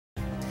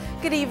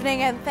Good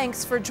evening and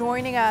thanks for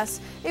joining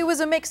us. It was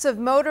a mix of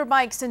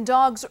motorbikes and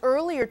dogs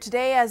earlier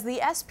today as the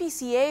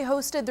SPCA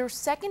hosted their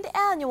second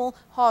annual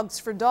Hogs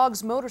for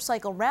Dogs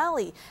motorcycle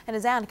rally. And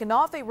as Annika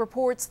Nave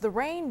reports, the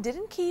rain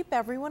didn't keep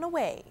everyone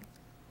away.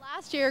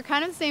 Last year,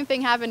 kind of the same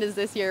thing happened as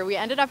this year. We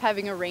ended up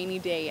having a rainy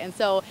day, and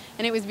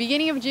it was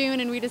beginning of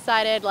June, and we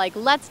decided, like,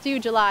 let's do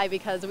July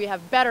because we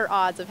have better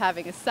odds of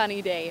having a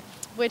sunny day,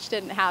 which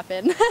didn't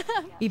happen.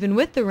 Even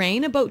with the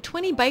rain, about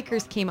 20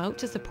 bikers came out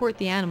to support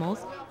the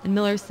animals, and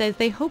Miller says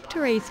they hope to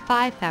raise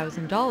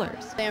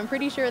 $5,000. I'm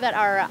pretty sure that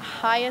our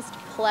highest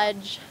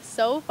pledge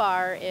so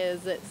far is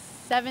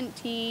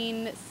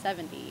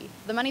 $1,770.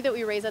 The money that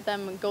we raise at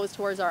them goes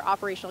towards our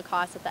operational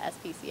costs at the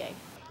SPCA.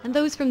 And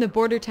those from the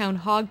Bordertown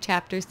Hog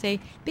chapter say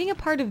being a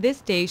part of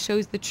this day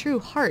shows the true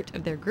heart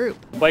of their group.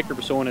 The biker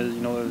persona is,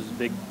 those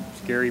big,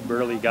 scary,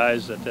 burly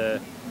guys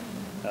that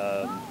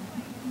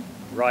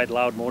ride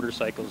loud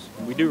motorcycles.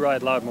 We do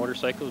ride loud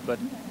motorcycles, but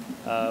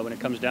when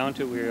it comes down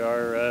to it, we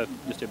are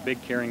just a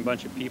big, caring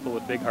bunch of people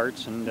with big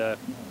hearts and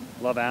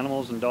love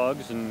animals and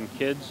dogs and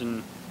kids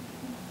and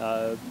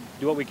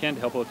do what we can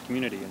to help out the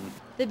community.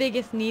 The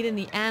biggest need in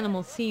the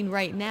animal scene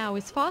right now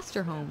is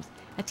foster homes,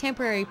 a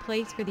temporary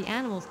place for the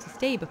animals to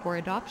stay before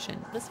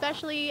adoption.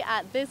 Especially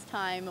at this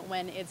time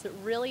when it's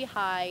really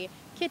high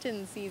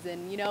kitten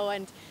season,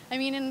 and I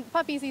mean in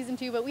puppy season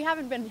too, but we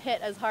haven't been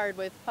hit as hard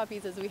with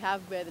puppies as we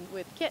have been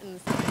with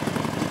kittens.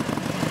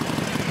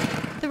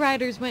 The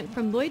riders went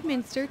from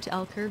Lloydminster to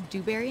Elkhurst,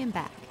 Dewberry and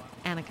back.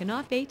 Annika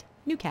Nave,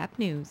 Newcap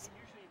News.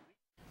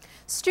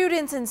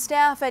 Students and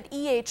staff at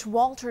E.H.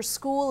 Walter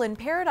School in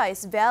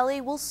Paradise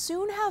Valley will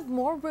soon have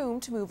more room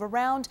to move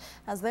around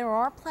as there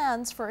are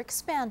plans for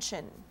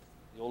expansion.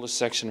 The oldest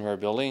section of our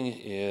building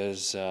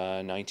is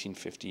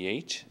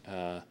 1958,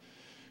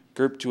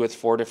 grouped with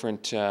 4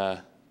 different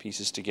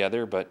pieces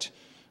together, but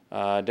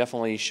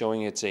definitely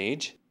showing its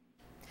age.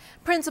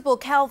 Principal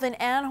Calvin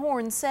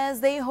Anhorn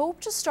says they hope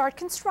to start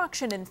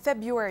construction in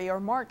February or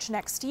March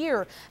next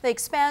year. The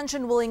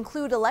expansion will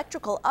include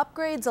electrical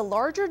upgrades, a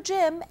larger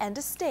gym, and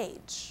a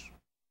stage.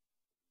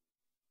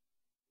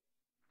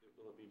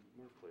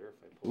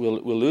 We'll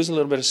lose a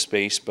little bit of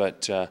space,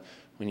 but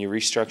when you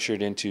restructure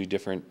it into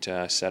different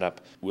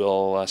setup,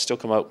 we'll still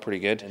come out pretty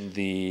good. And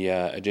the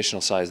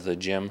additional size of the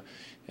gym,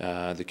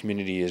 the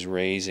community is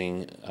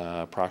raising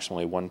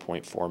approximately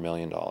 $1.4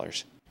 million.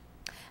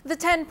 The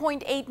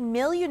 $10.8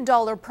 million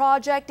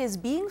project is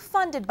being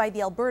funded by the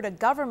Alberta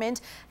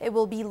government. It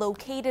will be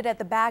located at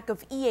the back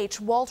of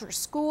E.H. Walter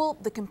School.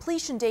 The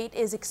completion date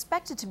is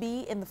expected to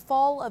be in the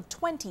fall of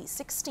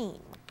 2016.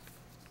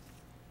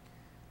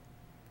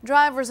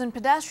 Drivers and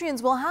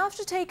pedestrians will have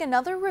to take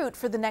another route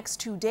for the next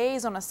 2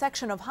 days on a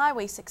section of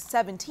Highway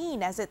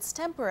 617 as it's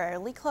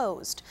temporarily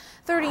closed.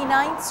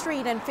 39th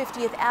Street and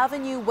 50th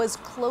Avenue was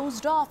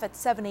closed off at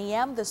 7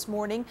 a.m. this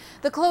morning.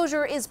 The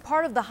closure is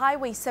part of the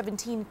Highway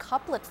 17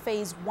 Couplet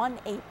Phase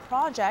 1A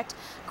project.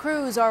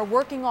 Crews are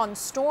working on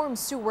storm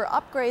sewer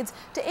upgrades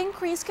to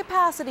increase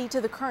capacity to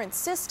the current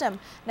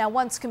system. Now,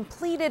 once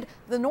completed,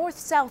 the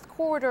North-South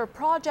Corridor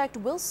project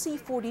will see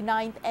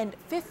 49th and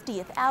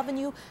 50th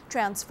Avenue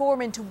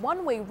transform into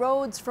one-way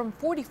roads from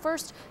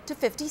 41st to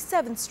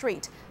 57th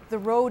Street. The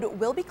road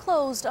will be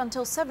closed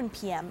until 7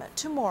 p.m.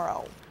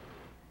 tomorrow.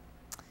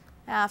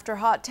 After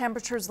hot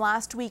temperatures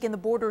last week in the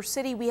border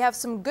city, we have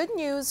some good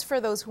news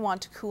for those who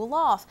want to cool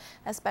off,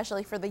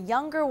 especially for the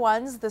younger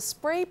ones. The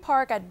spray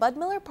park at Bud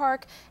Miller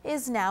Park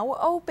is now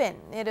open.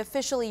 It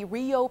officially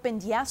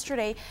reopened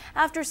yesterday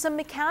after some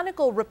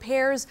mechanical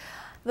repairs.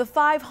 The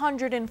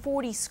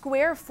 540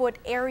 square foot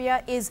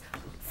area is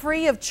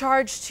free of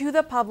charge to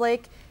the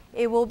public.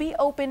 It will be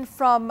open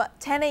from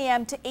 10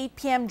 a.m. to 8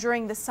 p.m.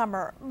 during the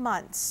summer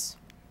months.